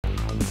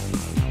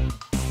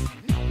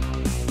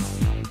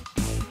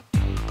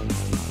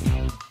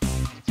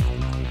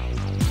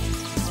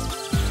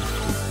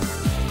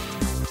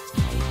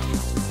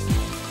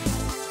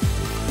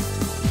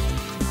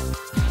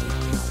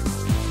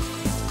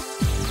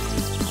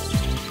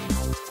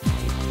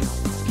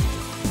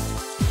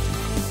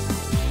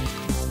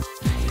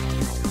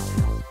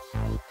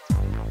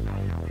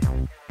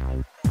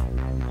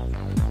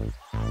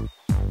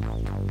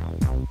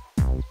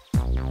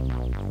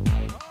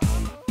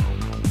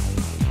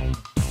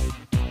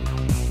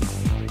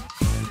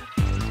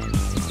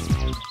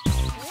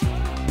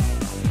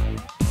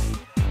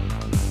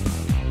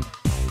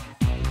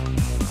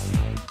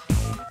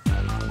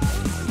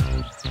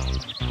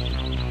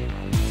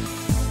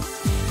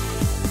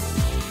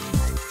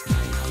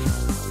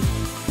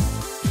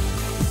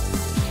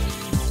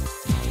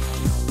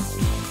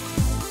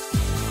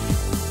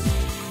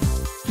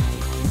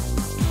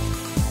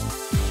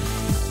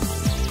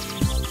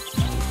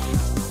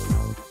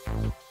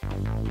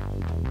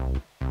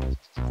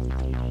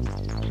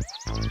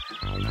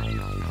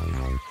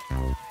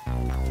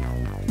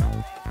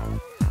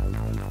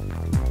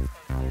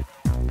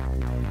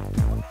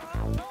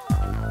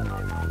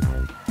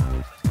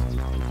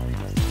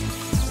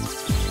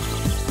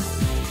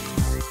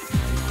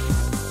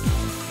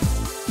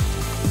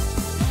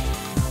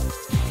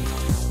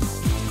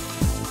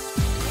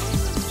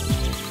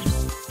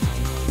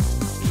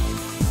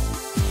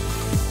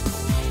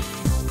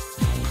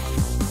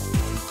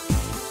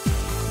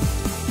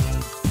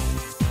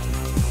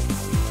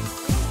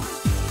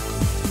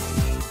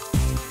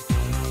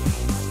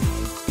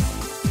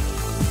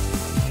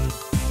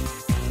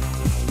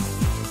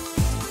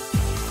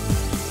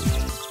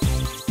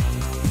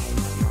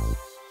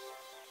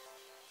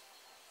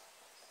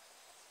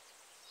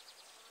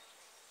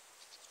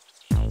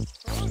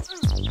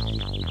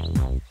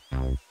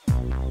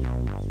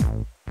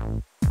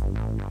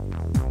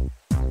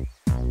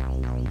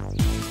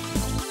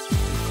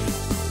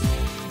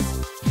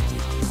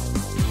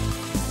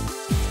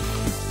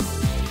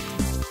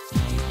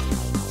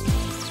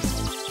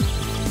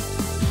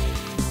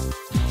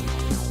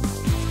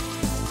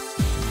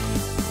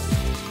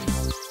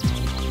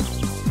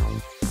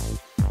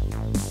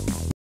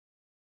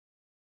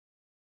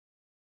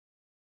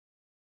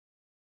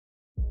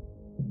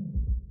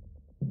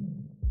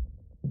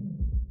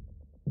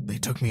They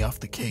took me off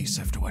the case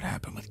after what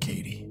happened with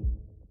Katie,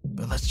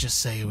 but let's just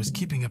say it was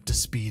keeping up to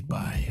speed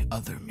by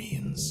other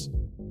means.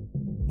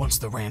 Once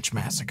the ranch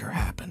massacre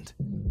happened,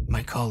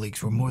 my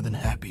colleagues were more than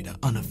happy to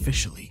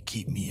unofficially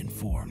keep me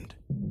informed.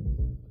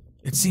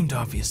 It seemed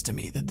obvious to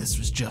me that this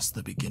was just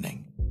the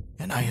beginning,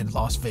 and I had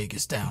Las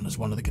Vegas down as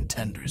one of the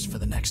contenders for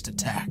the next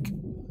attack.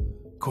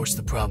 Of course,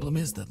 the problem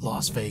is that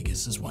Las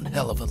Vegas is one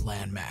hell of a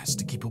landmass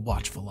to keep a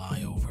watchful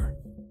eye over.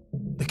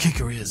 The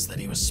kicker is that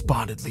he was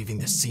spotted leaving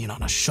the scene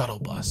on a shuttle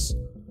bus.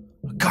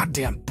 A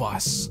goddamn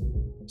bus.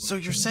 So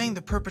you're saying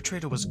the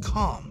perpetrator was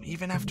calm,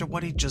 even after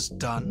what he'd just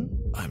done?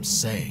 I'm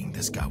saying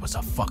this guy was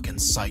a fucking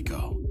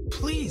psycho.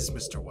 Please,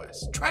 Mr.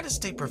 West, try to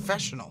stay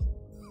professional.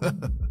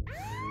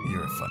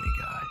 You're a funny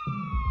guy.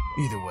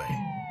 Either way,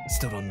 I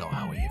still don't know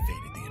how he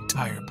evaded the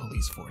entire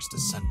police force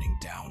descending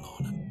down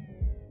on him.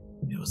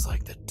 It was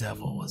like the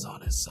devil was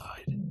on his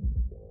side.